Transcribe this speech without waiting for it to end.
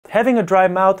Having a dry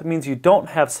mouth means you don't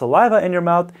have saliva in your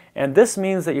mouth, and this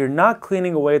means that you're not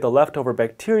cleaning away the leftover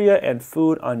bacteria and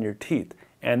food on your teeth.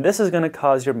 And this is going to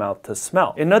cause your mouth to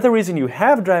smell. Another reason you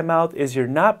have dry mouth is you're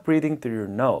not breathing through your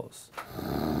nose.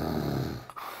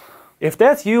 If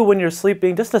that's you when you're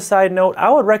sleeping, just a side note,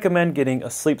 I would recommend getting a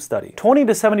sleep study. 20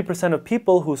 to 70% of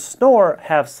people who snore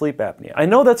have sleep apnea. I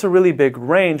know that's a really big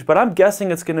range, but I'm guessing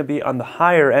it's going to be on the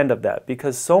higher end of that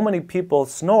because so many people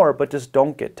snore but just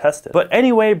don't get tested. But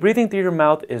anyway, breathing through your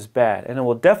mouth is bad, and it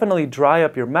will definitely dry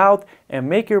up your mouth and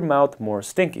make your mouth more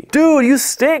stinky. Dude, you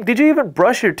stink! Did you even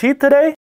brush your teeth today?